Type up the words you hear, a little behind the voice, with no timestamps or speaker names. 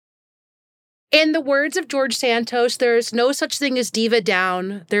In the words of George Santos, there is no such thing as diva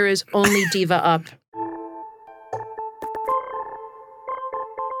down. There is only diva up.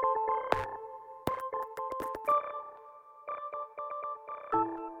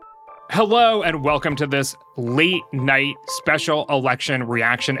 Hello and welcome to this late night special election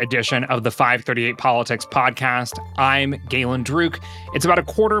reaction edition of the 538 Politics podcast. I'm Galen Druk. It's about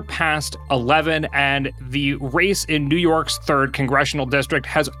 11:15 and the race in New York's 3rd congressional district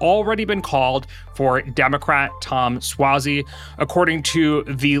has already been called for Democrat Tom Suozzi. According to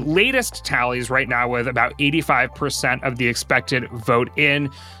the latest tallies right now, with about 85% of the expected vote in,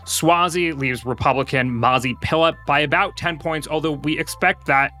 Suozzi leaves Republican Mazi Pilip by about 10 points, although we expect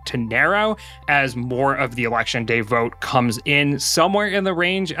that to narrow as more of the election day vote comes in somewhere in the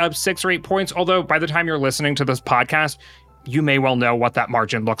range of 6 or 8 points, although by the time you're listening to this podcast, you may well know what that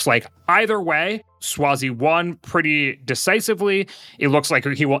margin looks like. Either way, Suozzi won pretty decisively. It looks like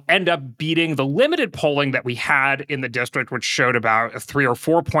he will end up beating the limited polling that we had in the district, which showed about a 3 or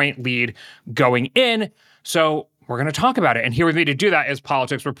 4 point lead going in. So we're going to talk about it. And here with me to do that is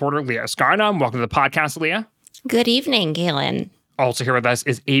politics reporter Leah Escarnam. Welcome to the podcast, Leah. Good evening, Galen. Also here with us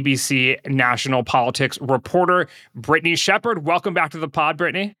is ABC national politics reporter Brittany Shepard. Welcome back to the pod,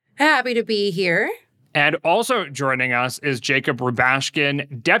 Brittany. Happy to be here. And also joining us is Jacob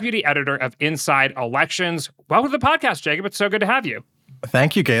Rubashkin, deputy editor of Inside Elections. Welcome to the podcast, Jacob. It's so good to have you.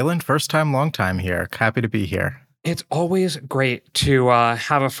 Thank you, Galen. First time, long time here. Happy to be here. It's always great to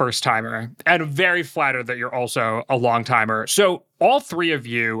have a first-timer, and very flattered that you're also a long-timer. So all three of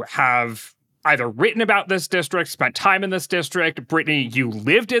you have either written about this district, spent time in this district. Brittany, you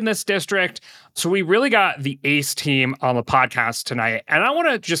lived in this district. So we really got the ace team on the podcast tonight. And I want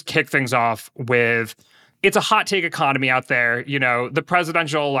to just kick things off with, it's a hot take economy out there. You know, the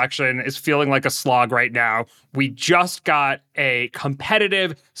presidential election is feeling like a slog right now. We just got a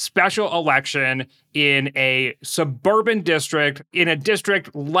competitive special election in a suburban district, in a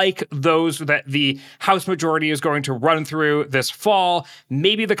district like those that the House majority is going to run through this fall,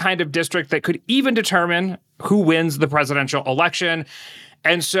 maybe the kind of district that could even determine who wins the presidential election.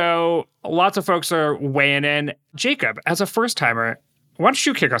 And so lots of folks are weighing in. Jacob, as a first-timer, why don't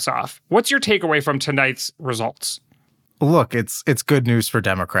you kick us off? What's your takeaway from tonight's results? Look, it's good news for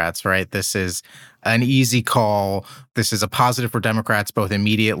Democrats, right? This is an easy call. This is a positive for Democrats, both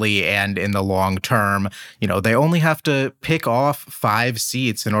immediately and in the long term. You know, they only have to pick off 5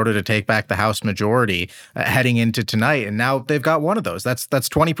 seats in order to take back the House majority heading into tonight. And now they've got one of those. That's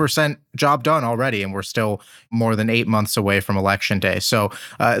 20% job done already. And we're still more than 8 months away from Election Day. So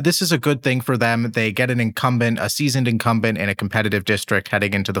this is a good thing for them. They get an incumbent, a seasoned incumbent in a competitive district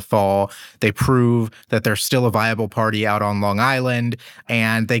heading into the fall. They prove that they're still a viable party out on Long Island.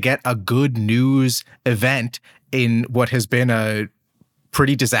 And they get a good news event in what has been a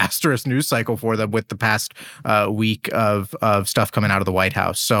pretty disastrous news cycle for them with the past week of stuff coming out of the White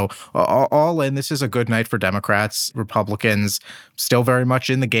House. So all in, this is a good night for Democrats. Republicans still very much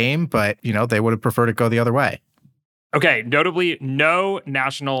in the game, but, you know, they would have preferred it go the other way. Okay, notably, no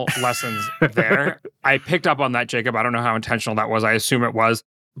national lessons there. I picked up on that, Jacob. I don't know how intentional that was. I assume it was.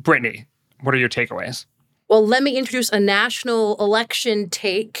 Brittany, what are your takeaways? Well, let me introduce a national election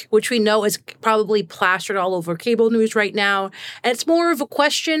take, which we know is probably plastered all over cable news right now. And it's more of a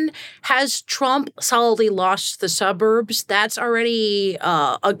question, has Trump solidly lost the suburbs? That's already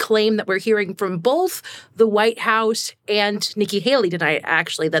a claim that we're hearing from both the White House and Nikki Haley tonight,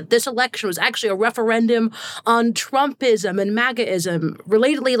 actually, that this election was actually a referendum on Trumpism and MAGAism.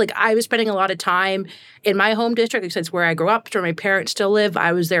 Relatedly, like, I was spending a lot of time in my home district, since where I grew up, where my parents still live.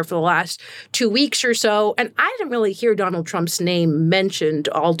 I was there for the last 2 weeks or so, and I didn't really hear Donald Trump's name mentioned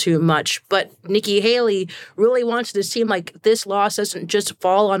all too much. But Nikki Haley really wants to seem like this loss doesn't just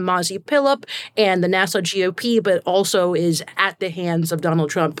fall on Mazi Pilip and the Nassau GOP, but also is at the hands of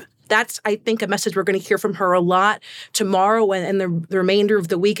Donald Trump. That's, I think, a message we're going to hear from her a lot tomorrow and the remainder of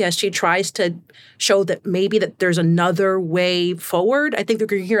the week as she tries to show that maybe that there's another way forward. I think we're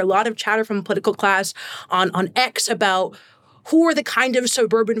going to hear a lot of chatter from political class on X about who are the kind of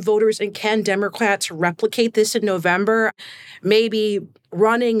suburban voters and can Democrats replicate this in November? Maybe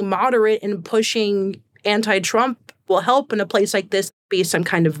running moderate and pushing anti-Trump will help in a place like this be some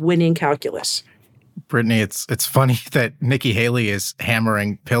kind of winning calculus. Brittany, it's funny that Nikki Haley is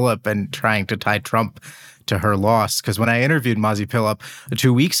hammering Pilip and trying to tie Trump to her loss. Because when I interviewed Mazi Pilip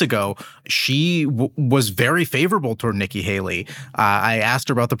 2 weeks ago, she was very favorable toward Nikki Haley. I asked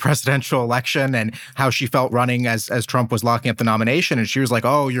her about the presidential election and how she felt running as Trump was locking up the nomination. And she was like,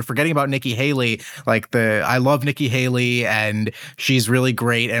 oh, you're forgetting about Nikki Haley. I love Nikki Haley and she's really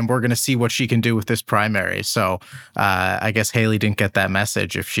great. And we're going to see what she can do with this primary. So I guess Haley didn't get that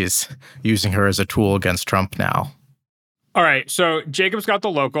message if she's using her as a tool against Trump now. All right. So Jacob's got the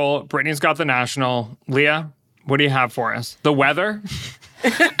local. Brittany's got the national. Leah, what do you have for us? The weather?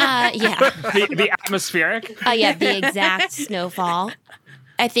 Yeah. The atmospheric? Yeah, the exact snowfall.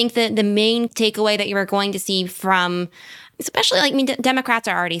 I think that the main takeaway that you are going to see from, especially Democrats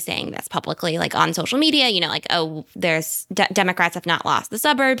are already saying this publicly, like on social media, there's Democrats have not lost the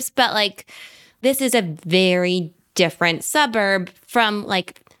suburbs, but this is a very different suburb from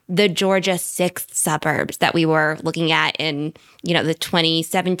the Georgia 6th suburbs that we were looking at in, the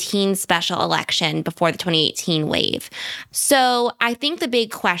 2017 special election before the 2018 wave. So I think the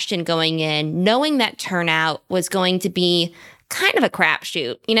big question going in, knowing that turnout was going to be kind of a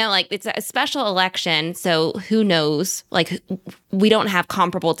crapshoot, it's a special election. So who knows? We don't have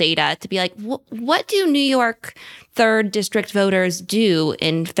comparable data to be what do New York 3rd district voters do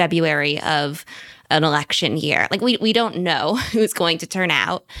in February of an election year? We don't know who's going to turn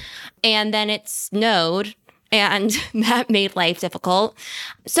out. And then it snowed, and that made life difficult.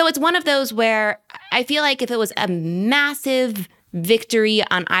 So it's one of those where I feel like if it was a massive victory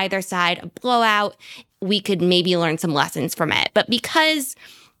on either side, a blowout, we could maybe learn some lessons from it. But because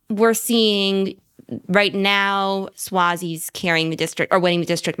we're seeing right now Swazi's carrying the district or winning the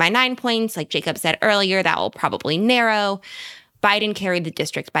district by 9 points, like Jacob said earlier, that will probably narrow. Biden carried the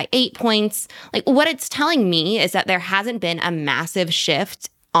district by 8 points. What it's telling me is that there hasn't been a massive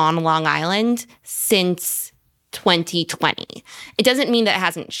shift on Long Island since 2020. It doesn't mean that it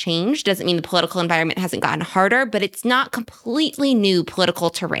hasn't changed. It doesn't mean the political environment hasn't gotten harder, but it's not completely new political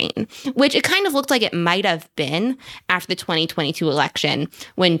terrain, which it kind of looked like it might have been after the 2022 election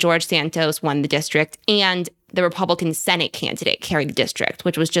when George Santos won the district and the Republican Senate candidate carried the district,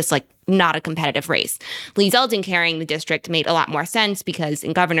 which was just not a competitive race. Lee Zeldin carrying the district made a lot more sense because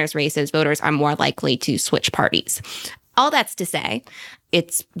in governor's races, voters are more likely to switch parties. All that's to say,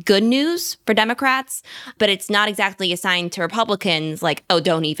 it's good news for Democrats, but it's not exactly a sign to Republicans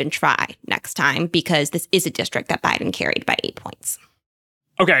don't even try next time because this is a district that Biden carried by 8 points.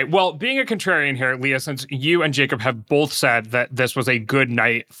 Okay, well, being a contrarian here, Leah, since you and Jacob have both said that this was a good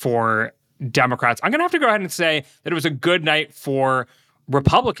night for Democrats, I'm going to have to go ahead and say that it was a good night for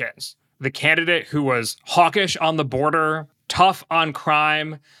Republicans. The candidate who was hawkish on the border, tough on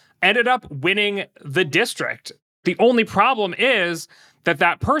crime, ended up winning the district. The only problem is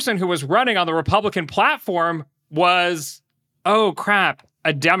that person who was running on the Republican platform was, oh crap,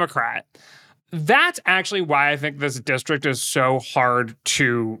 a Democrat. That's actually why I think this district is so hard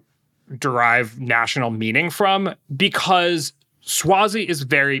to derive national meaning from, because Suozzi is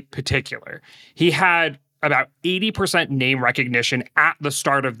very particular. He had about 80% name recognition at the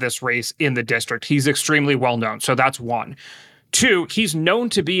start of this race in the district. He's extremely well known, so that's one. Two, he's known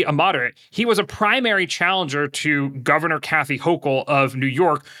to be a moderate. He was a primary challenger to Governor Kathy Hochul of New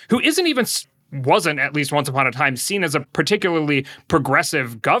York, who wasn't, at least once upon a time, seen as a particularly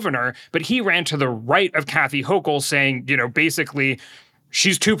progressive governor, but he ran to the right of Kathy Hochul saying, basically,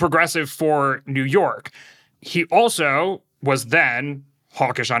 she's too progressive for New York. He also was then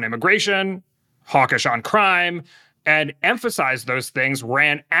hawkish on immigration, hawkish on crime, and emphasized those things,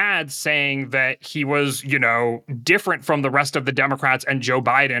 ran ads saying that he was, different from the rest of the Democrats and Joe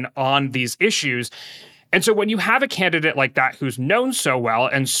Biden on these issues. And so when you have a candidate like that who's known so well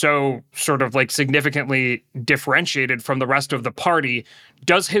and so sort of significantly differentiated from the rest of the party,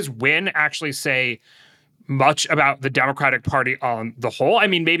 does his win actually say much about the Democratic Party on the whole? I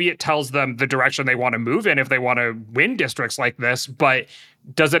mean, maybe it tells them the direction they want to move in if they want to win districts like this, but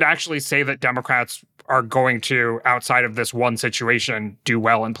does it actually say that Democrats are going to, outside of this one situation, do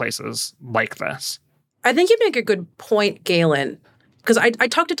well in places like this? I think you make a good point, Galen, because I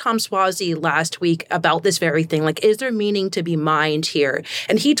talked to Tom Suozzi last week about this very thing. Is there meaning to be mined here?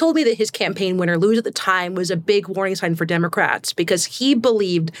 And he told me that his campaign win or lose at the time was a big warning sign for Democrats because he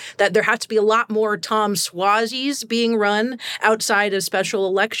believed that there has to be a lot more Tom Suozzis being run outside of special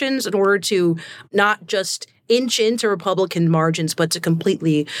elections in order to not just inch into Republican margins, but to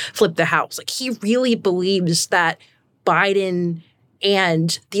completely flip the House. He really believes that Biden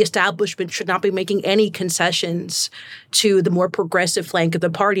and the establishment should not be making any concessions to the more progressive flank of the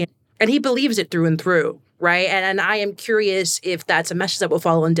party. And he believes it through and through, right? And I am curious if that's a message that will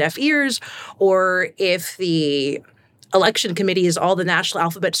fall on deaf ears or if the election committees, all the national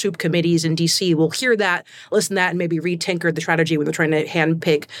alphabet soup committees in D.C. will hear that, listen to that, and maybe retinker the strategy when they're trying to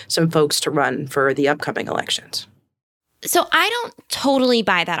handpick some folks to run for the upcoming elections. So I don't totally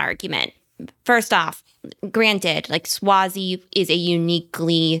buy that argument. First off, granted, like Swazi is a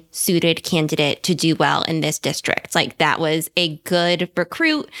uniquely suited candidate to do well in this district. Like that was a good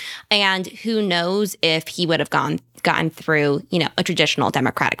recruit, and who knows if he would have gotten through, a traditional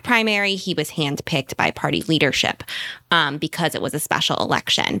Democratic primary. He was handpicked by party leadership because it was a special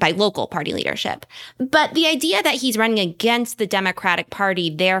election, by local party leadership. But the idea that he's running against the Democratic Party,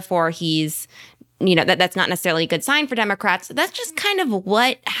 therefore he's that's not necessarily a good sign for Democrats. That's just kind of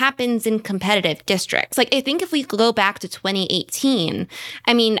what happens in competitive districts. Like, I think if we go back to 2018,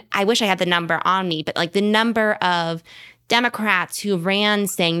 I wish I had the number on me, but like the number of Democrats who ran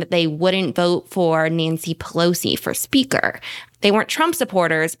saying that they wouldn't vote for Nancy Pelosi for speaker. They weren't Trump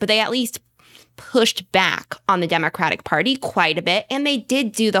supporters, but they at least pushed back on the Democratic Party quite a bit. And they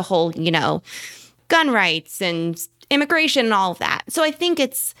did do the whole, gun rights and immigration and all of that. So I think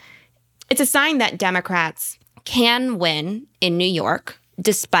it's a sign that Democrats can win in New York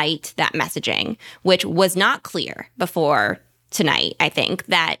despite that messaging, which was not clear before tonight. I think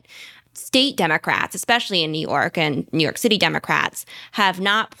that state Democrats, especially in New York and New York City Democrats, have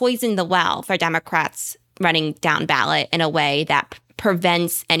not poisoned the well for Democrats running down ballot in a way that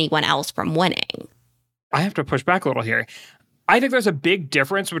prevents anyone else from winning. I have to push back a little here. I think there's a big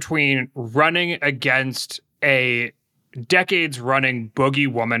difference between running against a decades-running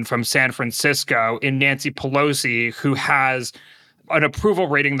boogie woman from San Francisco in Nancy Pelosi, who has an approval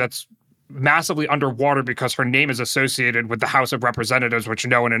rating that's massively underwater because her name is associated with the House of Representatives, which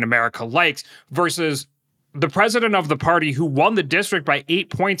no one in America likes, versus the president of the party who won the district by 8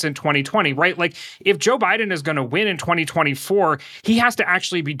 points in 2020, right? Like, if Joe Biden is going to win in 2024, he has to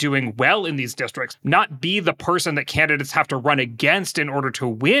actually be doing well in these districts, not be the person that candidates have to run against in order to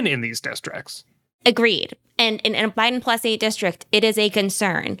win in these districts. Agreed. And in a Biden plus 8 district, it is a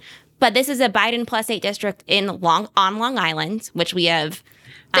concern. But this is a Biden plus 8 district on Long Island, which we have.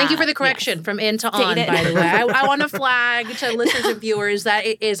 Thank you for the correction from in to on, by the way. I want to flag to listeners and viewers that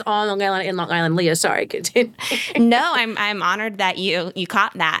it is on Long Island, in Long Island. Leah, sorry, continue. No, I'm honored that you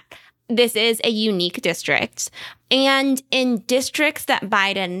caught that. This is a unique district. And in districts that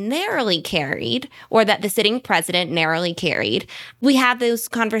Biden narrowly carried, or that the sitting president narrowly carried, we have those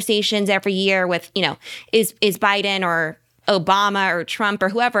conversations every year with, is Biden or Obama or Trump or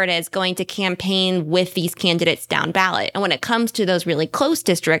whoever it is going to campaign with these candidates down ballot. And when it comes to those really close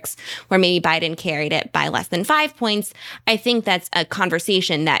districts where maybe Biden carried it by less than 5 points, I think that's a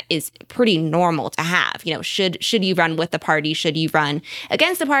conversation that is pretty normal to have. Should you run with the party? Should you run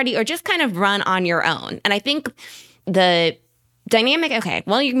against the party, or just kind of run on your own? And I think the dynamic,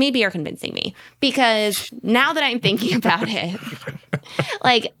 maybe you're convincing me, because now that I'm thinking about it,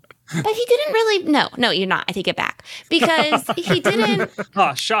 but he didn't really, no, you're not. I take it back. Because he didn't.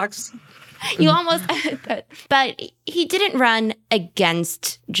 Oh, shucks. You almost, but he didn't run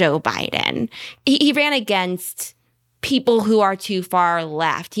against Joe Biden. He ran against people who are too far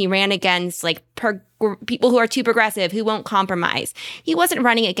left. He ran against people who are too progressive, who won't compromise. He wasn't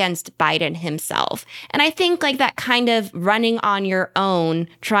running against Biden himself. And I think that kind of running on your own,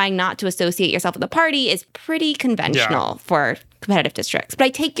 trying not to associate yourself with the party, is pretty conventional for competitive districts. But I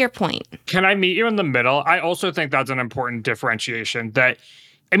take your point. Can I meet you in the middle? I also think that's an important differentiation that,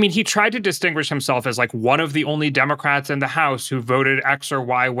 he tried to distinguish himself as one of the only Democrats in the House who voted X or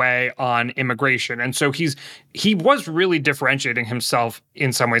Y way on immigration. And so he was really differentiating himself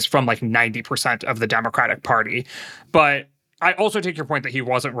in some ways from 90% of the Democratic Party. But I also take your point that he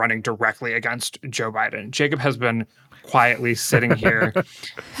wasn't running directly against Joe Biden. Jacob has been quietly sitting here,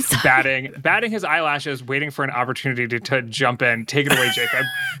 batting his eyelashes, waiting for an opportunity to jump in. Take it away, Jacob.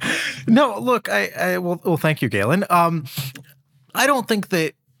 No, look, well, thank you, Galen. I don't think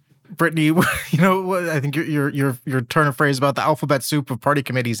that Brittany, I think your turn of phrase about the alphabet soup of party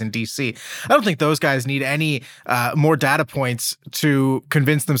committees in D.C., I don't think those guys need any more data points to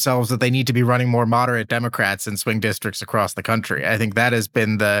convince themselves that they need to be running more moderate Democrats in swing districts across the country. I think that has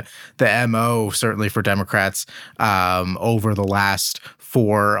been the MO, certainly for Democrats, over the last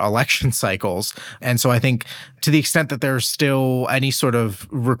 4 election cycles. And so I think to the extent that there's still any sort of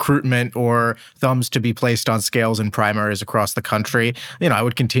recruitment or thumbs to be placed on scales in primaries across the country, I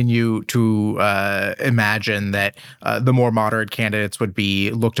would continue to imagine that the more moderate candidates would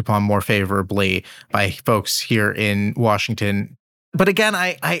be looked upon more favorably by folks here in Washington. But again,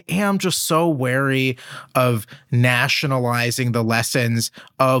 I am just so wary of nationalizing the lessons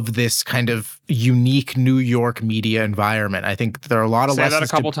of this kind of unique New York media environment. I think there are a lot of lessons. Say that a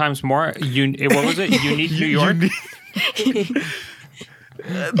couple times more. What was it? Unique New York?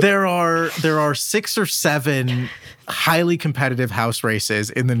 There are 6 or 7 highly competitive House races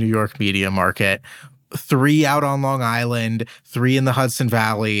in the New York media market. 3 out on Long Island, 3 in the Hudson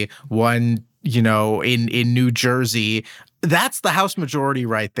Valley, 1, in New Jersey. That's the House majority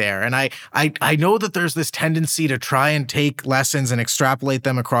right there. And I know that there's this tendency to try and take lessons and extrapolate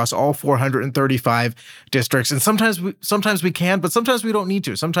them across all 435 districts. And sometimes we can, but sometimes we don't need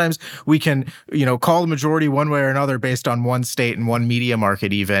to. Sometimes we can, call the majority one way or another based on one state and one media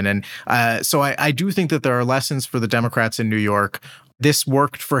market even. And so I do think that there are lessons for the Democrats in New York. This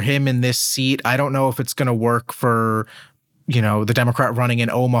worked for him in this seat. I don't know if it's going to work for the Democrat running in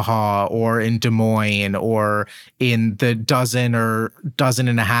Omaha or in Des Moines or in the dozen or dozen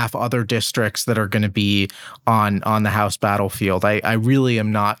and a half other districts that are going to be on the House battlefield. I really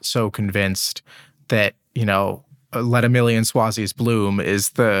am not so convinced that, let a million Swazis bloom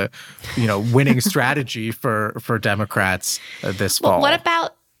is the, winning strategy for Democrats this fall. What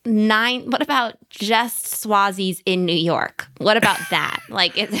about just Swazis in New York? What about that?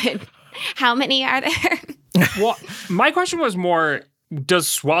 How many are there? Well, my question was more, does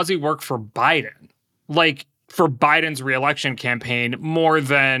Swazi work for Biden? For Biden's reelection campaign, more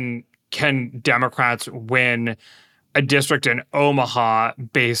than can Democrats win a district in Omaha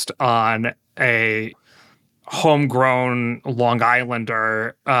based on a homegrown Long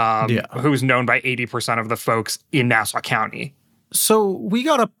Islander who's known by 80% of the folks in Nassau County? So we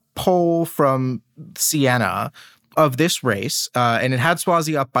got a poll from Siena of this race, and it had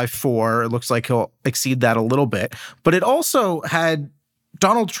Swazi up by 4. It looks like he'll exceed that a little bit. But it also had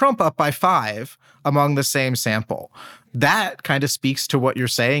Donald Trump up by 5 among the same sample. That kind of speaks to what you're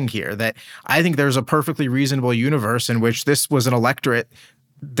saying here, that I think there's a perfectly reasonable universe in which this was an electorate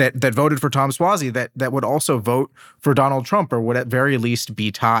that voted for Tom Swazi that would also vote for Donald Trump or would at very least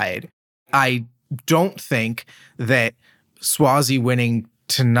be tied. I don't think that Swazi winning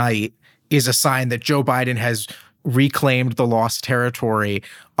tonight is a sign that Joe Biden has reclaimed the lost territory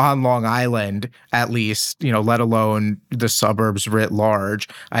on Long Island, at least, let alone the suburbs writ large.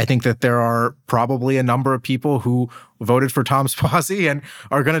 I think that there are probably a number of people who voted for Tom Swazi and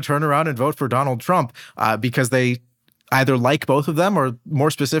are going to turn around and vote for Donald Trump because they either like both of them or,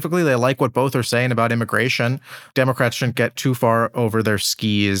 more specifically, they like what both are saying about immigration. Democrats shouldn't get too far over their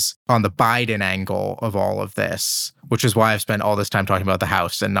skis on the Biden angle of all of this, which is why I've spent all this time talking about the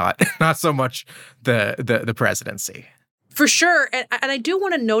House and not so much the presidency. For sure. And I do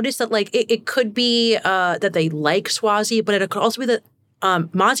want to notice that, it could be that they like Swazi, but it could also be that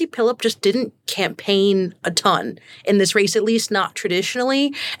Mazi Pilip just didn't campaign a ton in this race, at least not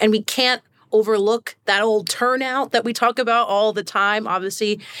traditionally. And we can't overlook that old turnout that we talk about all the time.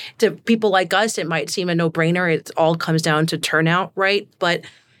 Obviously, to people like us, it might seem a no-brainer. It all comes down to turnout, right? But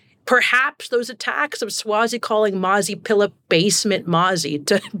perhaps those attacks of Swazi calling Mazi Pilip basement Mazi,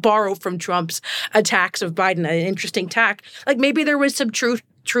 to borrow from Trump's attacks of Biden, an interesting tack. Maybe there was some truth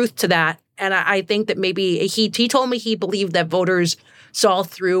to that. And I think that maybe he told me he believed that voters saw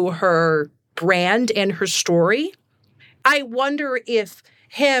through her brand and her story. I wonder if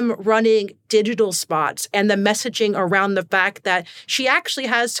him running digital spots and the messaging around the fact that she actually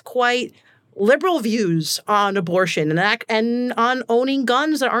has quite liberal views on abortion and on owning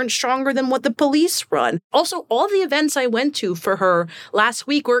guns that aren't stronger than what the police run. Also, all the events I went to for her last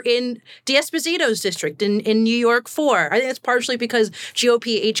week were in D'Esposito's district in New York 4. I think it's partially because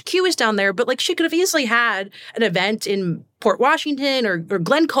GOP HQ is down there, but she could have easily had an event in Port Washington or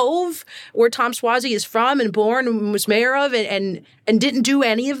Glen Cove, where Tom Swazi is from and born and was mayor of, and didn't do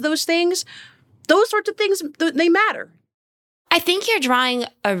any of those things. Those sorts of things, they matter. I think you're drawing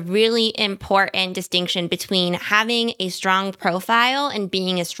a really important distinction between having a strong profile and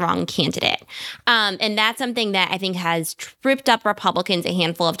being a strong candidate. And that's something that I think has tripped up Republicans a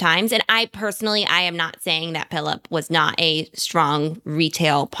handful of times. And I am not saying that Pilip was not a strong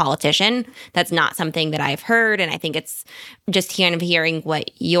retail politician. That's not something that I've heard. And I think it's just hearing what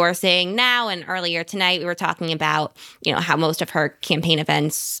you're saying now. And earlier tonight, we were talking about, how most of her campaign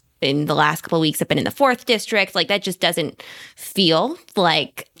events in the last couple of weeks have been in the 4th district. That just doesn't feel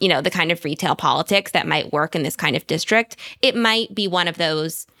like, the kind of retail politics that might work in this kind of district. It might be one of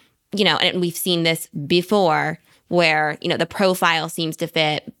those, and we've seen this before where, the profile seems to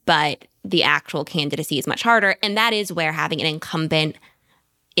fit, but the actual candidacy is much harder. And that is where having an incumbent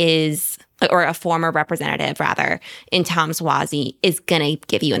or a former representative rather, in Tom Swazi is going to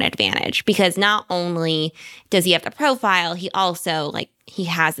give you an advantage, because not only does he have the profile, he also he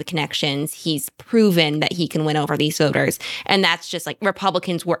has the connections. He's proven that he can win over these voters. And that's just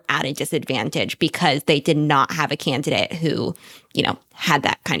Republicans were at a disadvantage because they did not have a candidate who, had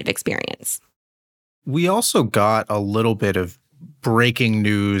that kind of experience. We also got a little bit of breaking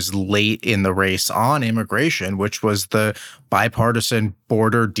news late in the race on immigration, which was the bipartisan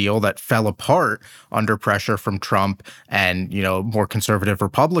border deal that fell apart under pressure from Trump and, more conservative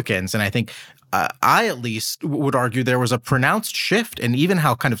Republicans. And I think I at least would argue there was a pronounced shift, and even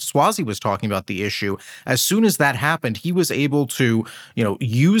how kind of Swazi was talking about the issue. As soon as that happened, he was able to,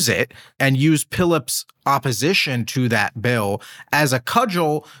 use it and use Phillip's opposition to that bill as a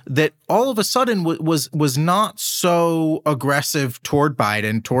cudgel that all of a sudden was not so aggressive toward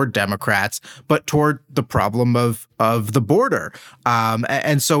Biden, toward Democrats, but toward the problem of the border.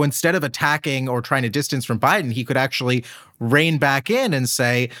 And so instead of attacking or trying to distance from Biden, he could actually rein back in and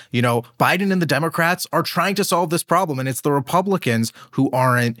say, Biden and the Democrats are trying to solve this problem, and it's the Republicans who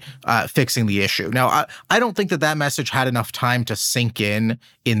aren't fixing the issue. Now, I don't think that message had enough time to sink in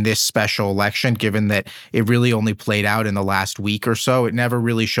this special election, given that it really only played out in the last week or so. It never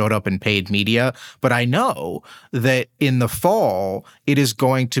really showed up in paid media. But I know that in the fall, it is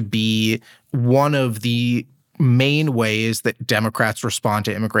going to be one of the main ways that Democrats respond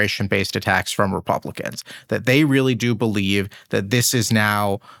to immigration-based attacks from Republicans, that they really do believe that this is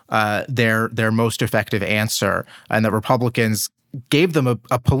now their most effective answer, and that Republicans gave them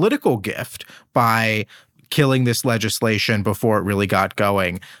a political gift by killing this legislation before it really got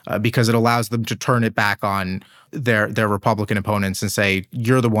going, because it allows them to turn it back on their Republican opponents and say,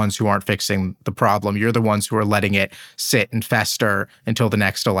 you're the ones who aren't fixing the problem. You're the ones who are letting it sit and fester until the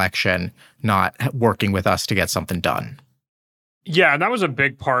next election, not working with us to get something done. Yeah, that was a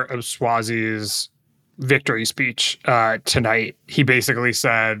big part of Swazi's victory speech tonight. He basically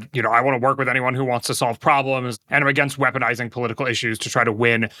said, I want to work with anyone who wants to solve problems, and I'm against weaponizing political issues to try to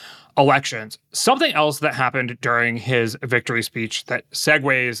win elections. Something else that happened during his victory speech that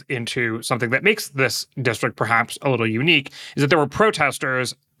segues into something that makes this district perhaps a little unique is that there were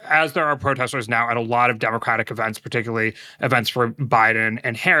protesters, as there are protesters now at a lot of Democratic events, particularly events for Biden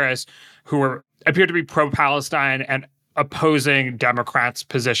and Harris, who appear to be pro-Palestine and opposing Democrats'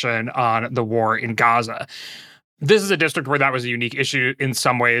 position on the war in Gaza. This is a district where that was a unique issue in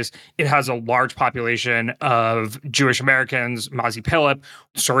some ways. It has a large population of Jewish Americans. Mazi Phillip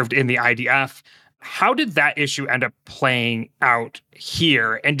served in the IDF. How did that issue end up playing out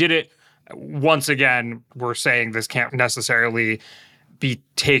here? And did it, once again, we're saying this can't necessarily be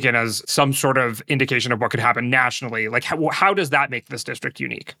taken as some sort of indication of what could happen nationally. Like, how does that make this district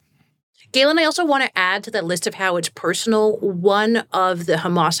unique? Galen, I also want to add to that list of how it's personal. One of the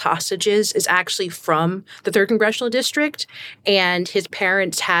Hamas hostages is actually from the 3rd Congressional District, and his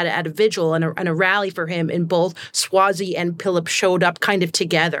parents had at a vigil and a rally for him, and both Swazi and Phillip showed up kind of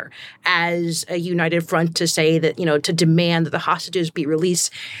together as a united front to say that, to demand that the hostages be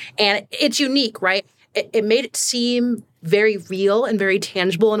released. And it's unique, right? It made it seem very real and very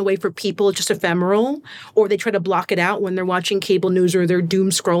tangible in a way for people, just ephemeral, or they try to block it out when they're watching cable news or they're doom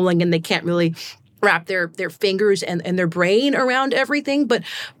scrolling and they can't really wrap their fingers and their brain around everything. But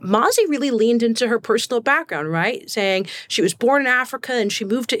Mazi really leaned into her personal background, right? Saying she was born in Africa and she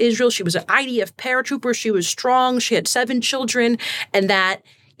moved to Israel. She was an IDF paratrooper. She was strong. She had 7 children, and that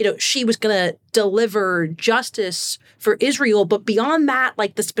she was going to deliver justice for Israel. But beyond that,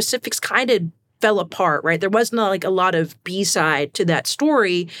 like, the specifics kind of fell apart, right? There was not like a lot of B-side to that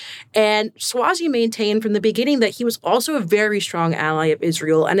story. And Swazi maintained from the beginning that he was also a very strong ally of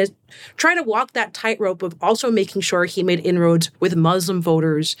Israel and is trying to walk that tightrope of also making sure he made inroads with Muslim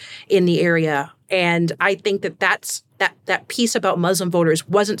voters in the area. And I think that piece about Muslim voters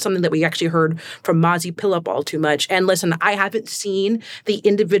wasn't something that we actually heard from Mazi Phillip all too much. And listen, I haven't seen the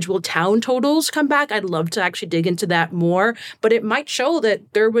individual town totals come back. I'd love to actually dig into that more, but it might show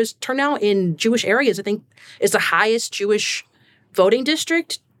that there was turnout in Jewish areas. I think it's the highest Jewish voting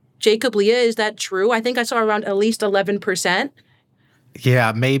district. Jacob, Leah, is that true? I think I saw around at least 11%.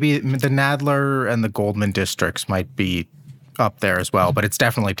 Yeah, maybe the Nadler and the Goldman districts might be up there as well, but it's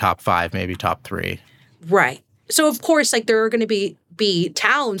definitely top 5, maybe top 3. Right. So, of course, like, there are going to be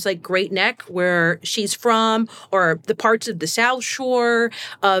towns like Great Neck, where she's from, or the parts of the South Shore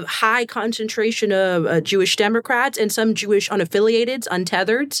of high concentration of Jewish Democrats and some Jewish unaffiliateds,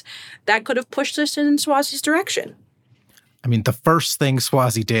 untethers, that could have pushed us in Swazi's direction. I mean, the first thing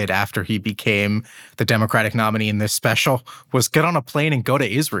Swazi did after he became the Democratic nominee in this special was get on a plane and go to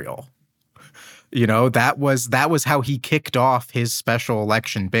Israel. That was how he kicked off his special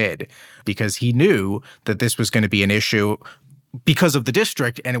election bid, because he knew that this was going to be an issue because of the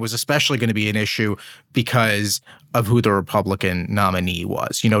district, and it was especially going to be an issue because of who the Republican nominee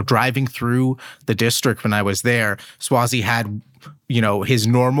was. Driving through the district when I was there, Swazi had his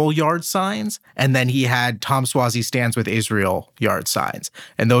normal yard signs, and then he had Tom Suozzi Stands with Israel yard signs.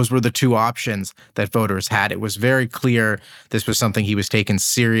 And those were the two options that voters had. It was very clear this was something he was taking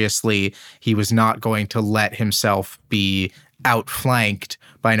seriously. He was not going to let himself be outflanked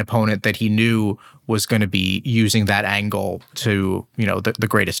by an opponent that he knew was going to be using that angle to, the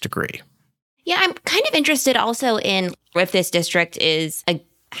greatest degree. Yeah, I'm kind of interested also in if this district is a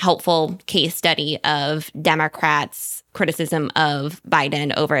helpful case study of Democrats' criticism of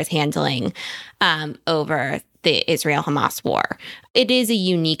Biden over his handling over the Israel-Hamas war. It is a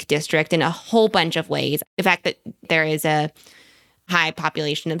unique district in a whole bunch of ways. The fact that there is a high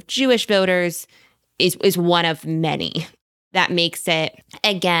population of Jewish voters is one of many. That makes it,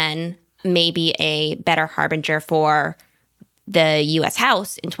 again, maybe a better harbinger for the U.S.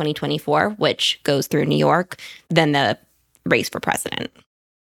 House in 2024, which goes through New York, than the race for president.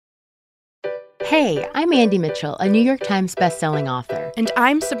 Hey, I'm Andy Mitchell, a New York Times bestselling author. And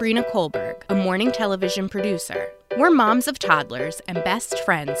I'm Sabrina Kohlberg, a morning television producer. We're moms of toddlers and best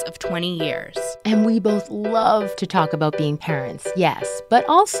friends of 20 years. And we both love to talk about being parents, yes, but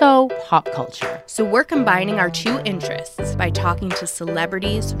also pop culture. So we're combining our two interests by talking to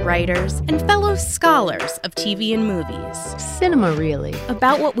celebrities, writers, and fellow scholars of TV and movies. Cinema, really.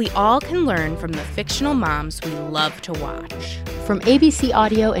 About what we all can learn from the fictional moms we love to watch. From ABC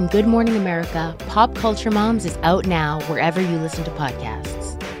Audio and Good Morning America, Pop Culture Moms is out now wherever you listen to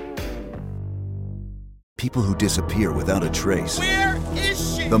podcasts. People who disappear without a trace. Where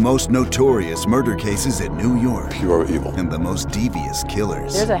is she? The most notorious murder cases in New York. Pure evil. And the most devious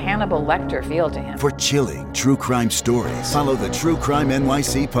killers. There's a Hannibal Lecter feel to him. For chilling true crime stories, follow the True Crime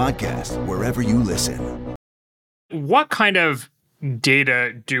NYC podcast wherever you listen. What kind of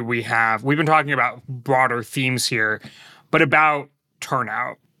data do we have? We've been talking about broader themes here, but about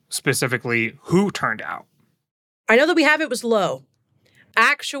turnout, specifically who turned out. I know that we have it was low.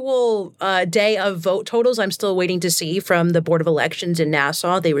 Actual day of vote totals, I'm still waiting to see from the Board of Elections in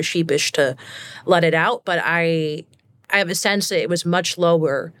Nassau. They were sheepish to let it out, but I have a sense that it was much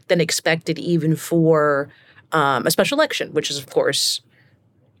lower than expected even for a special election, which is, of course,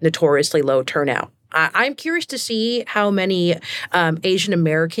 notoriously low turnout. I'm curious to see how many Asian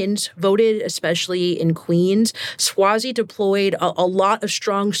Americans voted, especially in Queens. Suozzi deployed a lot of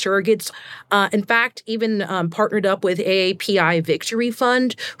strong surrogates. In fact, even partnered up with AAPI Victory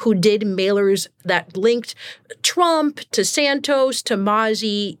Fund, who did mailers that linked Trump to Santos to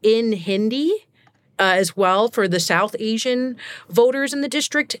Mazi in Hindi. As well for the South Asian voters in the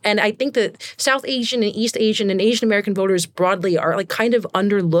district. And I think that South Asian and East Asian and Asian American voters broadly are like kind of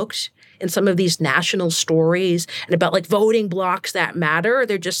underlooked in some of these national stories and about like voting blocks that matter.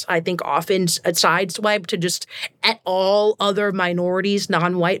 They're just, I think, often a sideswipe to just at all other minorities,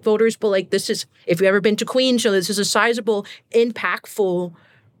 non-white voters. But like this is, if you've ever been to Queens, this is a sizable, impactful,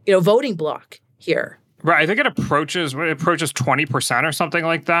 voting block here. Right. I think it approaches 20% or something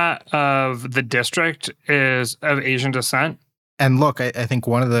like that of the district is of Asian descent. And look, I think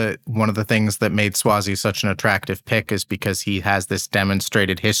one of the things that made Suozzi such an attractive pick is because he has this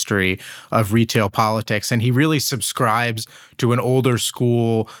demonstrated history of retail politics, and he really subscribes to an older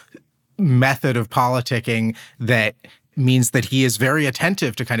school method of politicking that means that he is very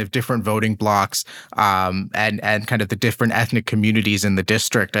attentive to kind of different voting blocks and kind of the different ethnic communities in the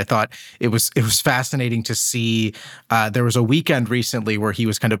district. I thought it was fascinating to see. There was a weekend recently where he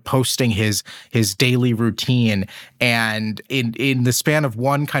was kind of posting his daily routine, and in the span of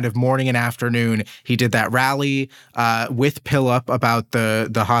one kind of morning and afternoon, he did that rally with Pillup about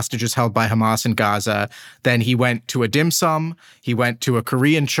the hostages held by Hamas in Gaza. Then he went to a dim sum. He went to a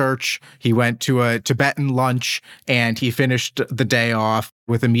Korean church. He went to a Tibetan lunch, and he finished the day off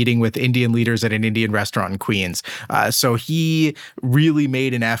with a meeting with Indian leaders at an Indian restaurant in Queens. So he really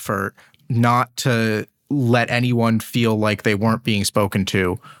made an effort not to let anyone feel like they weren't being spoken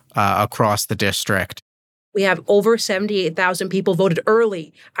to across the district. We have over 78,000 people voted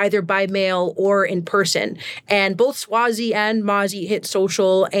early, either by mail or in person. And both Suozzi and Mazi hit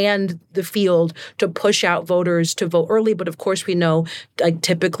social and the field to push out voters to vote early. But of course, we know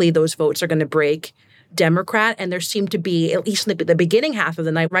typically those votes are going to break Democrat, and there seemed to be, at least in the beginning half of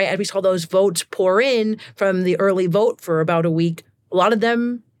the night, right, as we saw those votes pour in from the early vote for about a week, a lot of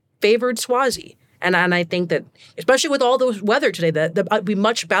them favored Suozzi. And I think that, especially with all the weather today, that we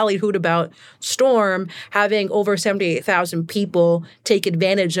much ballyhooed about storm, having over 78,000 people take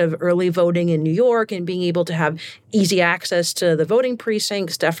advantage of early voting in New York and being able to have easy access to the voting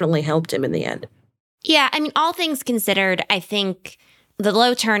precincts definitely helped him in the end. Yeah, I mean, all things considered, I think the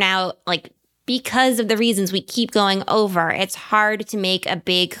low turnout, because of the reasons we keep going over. It's hard to make a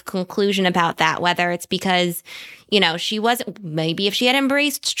big conclusion about that, whether it's because, she wasn't, maybe if she had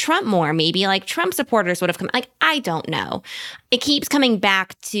embraced Trump more, maybe like Trump supporters would have come. Like, I don't know. It keeps coming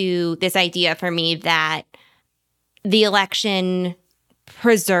back to this idea for me that the election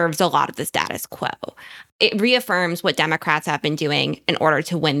preserves a lot of the status quo. It reaffirms what Democrats have been doing in order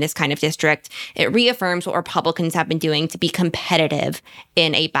to win this kind of district. It reaffirms what Republicans have been doing to be competitive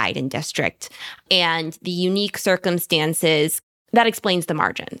in a Biden district. And the unique circumstances, that explains the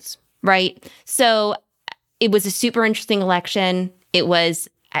margins, right? So it was a super interesting election. It was,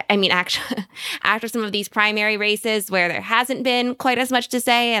 actually, after some of these primary races where there hasn't been quite as much to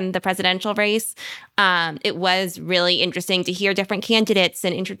say, and the presidential race, it was really interesting to hear different candidates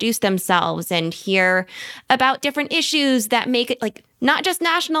and introduce themselves and hear about different issues that make it like not just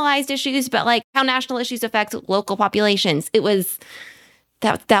nationalized issues, but like how national issues affect local populations. It was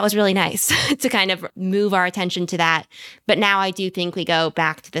that was really nice to kind of move our attention to that. But now I do think we go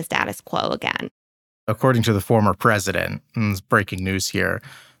back to the status quo again. According to the former president, and it's breaking news here,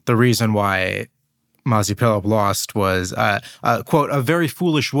 the reason why Mazi Pilip lost was, quote, a very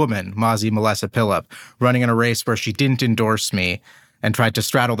foolish woman, Mazi Melissa Pilip, running in a race where she didn't endorse me and tried to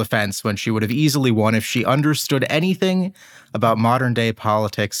straddle the fence when she would have easily won if she understood anything about modern-day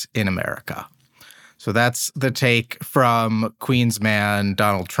politics in America. So that's the take from Queen's man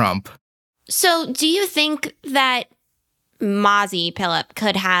Donald Trump. So do you think that Mazi Pilip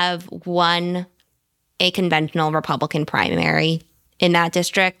could have won a conventional Republican primary in that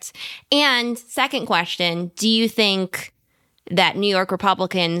district? And second question, do you think that New York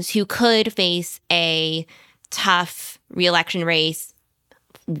Republicans who could face a tough reelection race,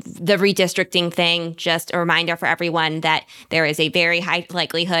 the redistricting thing, just a reminder for everyone that there is a very high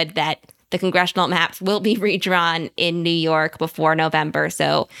likelihood that the congressional maps will be redrawn in New York before November.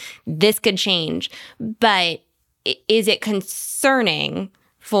 So this could change. But is it concerning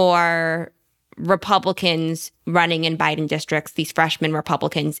for Republicans running in Biden districts, these freshman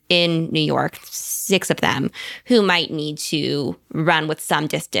Republicans in New York, 6 of them, who might need to run with some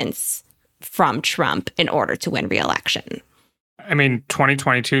distance from Trump in order to win re-election?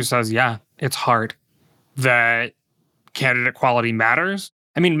 2022 says, yeah, it's hard that candidate quality matters.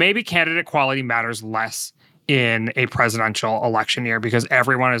 Maybe candidate quality matters less in a presidential election year because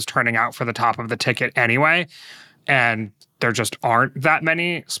everyone is turning out for the top of the ticket anyway. And there just aren't that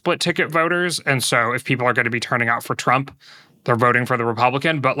many split ticket voters. And so if people are going to be turning out for Trump, they're voting for the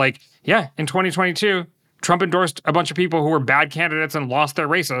Republican. But in 2022, Trump endorsed a bunch of people who were bad candidates and lost their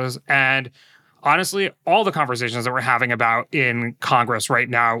races. And honestly, all the conversations that we're having about in Congress right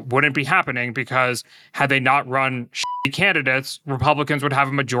now wouldn't be happening because had they not run shitty candidates, Republicans would have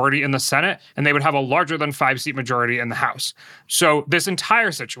a majority in the Senate and they would have a larger than 5-seat majority in the House. So this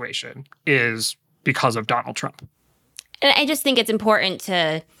entire situation is because of Donald Trump. And I just think it's important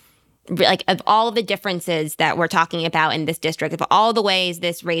to, of all of the differences that we're talking about in this district, of all the ways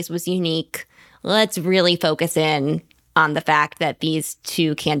this race was unique, let's really focus in on the fact that these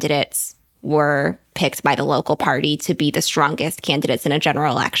 2 candidates were picked by the local party to be the strongest candidates in a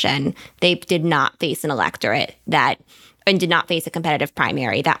general election. They did not face an electorate and did not face a competitive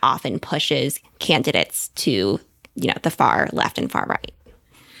primary that often pushes candidates to, the far left and far right.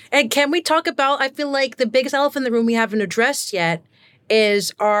 And can we talk about, I feel like the biggest elephant in the room we haven't addressed yet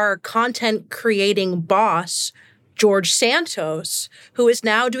is our content creating boss, George Santos, who is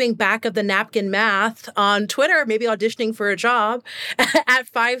now doing back of the napkin math on Twitter, maybe auditioning for a job at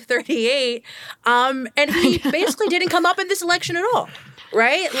 5:38. And he basically didn't come up in this election at all,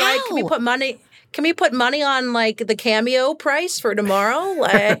 right? How? Like, can we put money on like the Cameo price for tomorrow?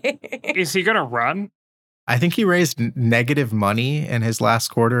 Is he going to run? I think he raised negative money in his last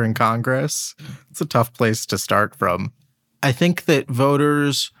quarter in Congress. It's a tough place to start from. I think that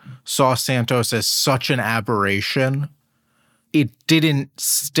voters saw Santos as such an aberration. It didn't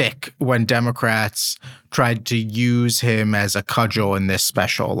stick when Democrats tried to use him as a cudgel in this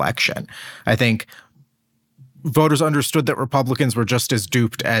special election. I think voters understood that Republicans were just as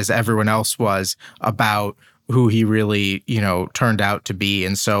duped as everyone else was about who he really, turned out to be.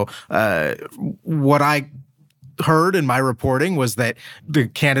 And so what I heard in my reporting was that the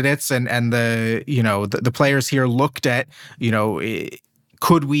candidates and the players here looked at,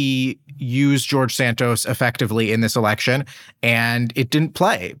 could we use George Santos effectively in this election? And it didn't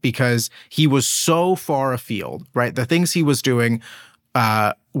play because he was so far afield, right? The things he was doing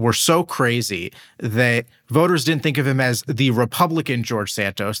were so crazy that voters didn't think of him as the Republican George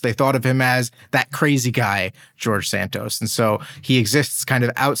Santos. They thought of him as that crazy guy, George Santos. And so he exists kind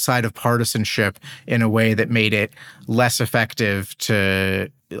of outside of partisanship in a way that made it less effective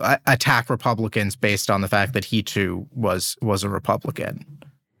to attack Republicans based on the fact that he too was a Republican.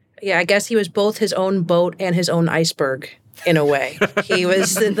 Yeah, I guess he was both his own boat and his own iceberg in a way. He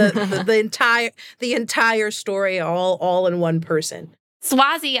was the entire story all in one person.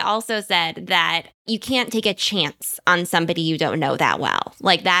 Suozzi also said that you can't take a chance on somebody you don't know that well.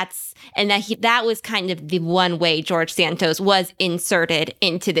 Like that was kind of the one way George Santos was inserted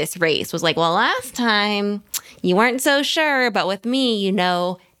into this race, was like, well, last time you weren't so sure, but with me, you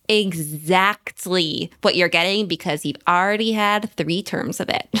know exactly what you're getting because you've already had 3 terms of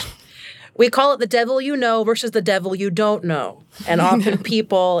it. We call it the devil you know versus the devil you don't know. And often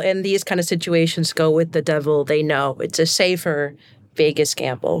people in these kind of situations go with the devil they know. It's a safer Vegas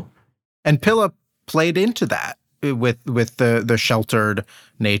gamble. And Pilla played into that with the sheltered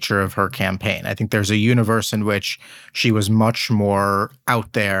nature of her campaign. I think there's a universe in which she was much more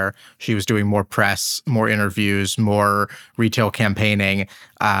out there. She was doing more press, more interviews, more retail campaigning,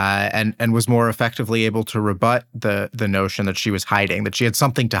 and was more effectively able to rebut the notion that she was hiding, that she had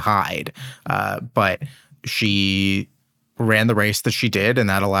something to hide. But she ran the race that she did, and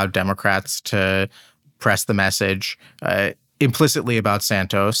that allowed Democrats to press the message implicitly about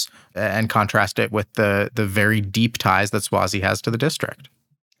Santos and contrast it with the very deep ties that Suozzi has to the district.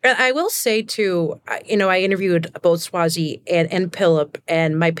 And I will say, too, I interviewed both Suozzi and Philip,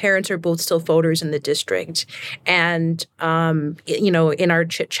 and my parents are both still voters in the district. And, in our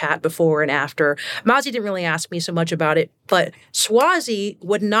chit-chat before and after, Mozzie didn't really ask me so much about it, but Suozzi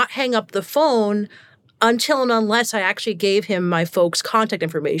would not hang up the phone until and unless I actually gave him my folks' contact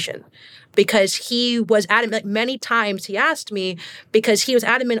information. Because he was adamant, many times he asked me, because he was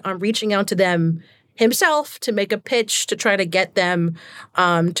adamant on reaching out to them himself to make a pitch to try to get them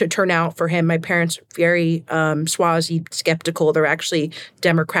to turn out for him. My parents are very Suozzi skeptical. They're actually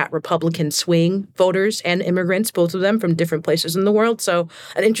Democrat, Republican swing voters and immigrants, both of them from different places in the world. So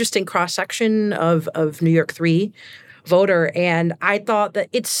an interesting cross-section of New York 3 voter. And I thought that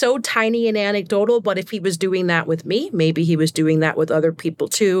it's so tiny and anecdotal, but if he was doing that with me, maybe he was doing that with other people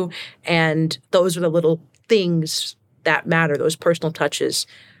too. And those are the little things that matter, those personal touches.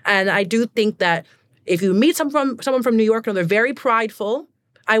 And I do think that if you meet someone from New York and they're very prideful,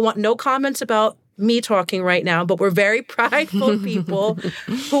 I want no comments about me talking right now, but we're very prideful people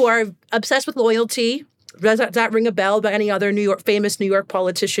who are obsessed with loyalty. Does that ring a bell about any other famous New York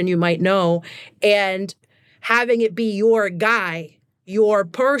politician you might know? And having it be your guy, your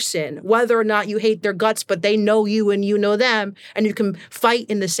person, whether or not you hate their guts, but they know you and you know them, and you can fight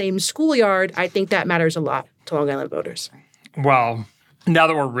in the same schoolyard, I think that matters a lot to Long Island voters. Well, now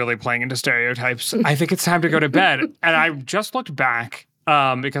that we're really playing into stereotypes, I think it's time to go to bed. And I just looked back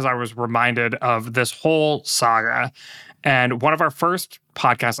because I was reminded of this whole saga. And one of our first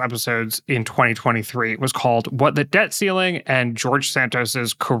podcast episodes in 2023 was called What the Debt Ceiling and George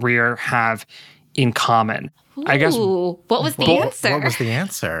Santos's Career Have in Common. Ooh, I guess. What was the answer? What was the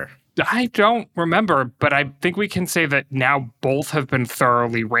answer? I don't remember, but I think we can say that now both have been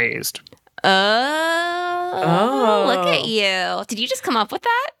thoroughly raised. Oh, look at you. Did you just come up with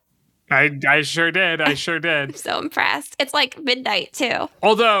that? I sure did. I sure did. I'm so impressed. It's like midnight, too.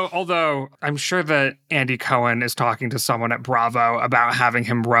 Although I'm sure that Andy Cohen is talking to someone at Bravo about having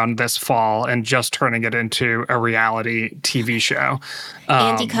him run this fall and just turning it into a reality TV show.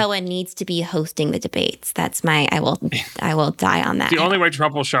 Andy Cohen needs to be hosting the debates. That's I will die on that. The only way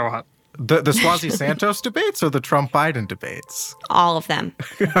Trump will show up. The Suozzi Santos debates or the Trump Biden debates? All of them.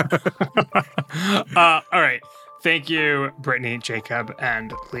 All right. Thank you, Brittany, Jacob,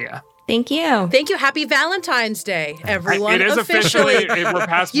 and Leah. Thank you. Thank you. Happy Valentine's Day, everyone. It is officially we're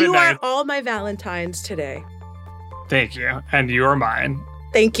past midnight. You are all my Valentines today. Thank you. And you are mine.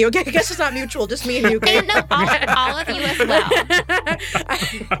 Thank you. Okay, I guess it's not mutual, just me and you. And no, all of you as well.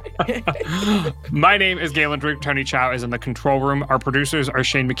 My name is Galen Druk. Tony Chow is in the control room. Our producers are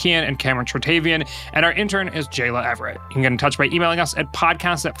Shane McKeon and Cameron Chertavian, and our intern is Jayla Everett. You can get in touch by emailing us at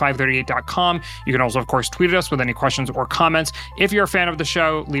podcast@538.com. You can also, of course, tweet at us with any questions or comments. If you're a fan of the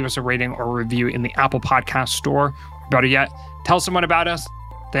show, leave us a rating or review in the Apple Podcast Store. Better yet, tell someone about us.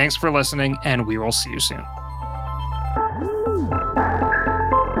 Thanks for listening, and we will see you soon.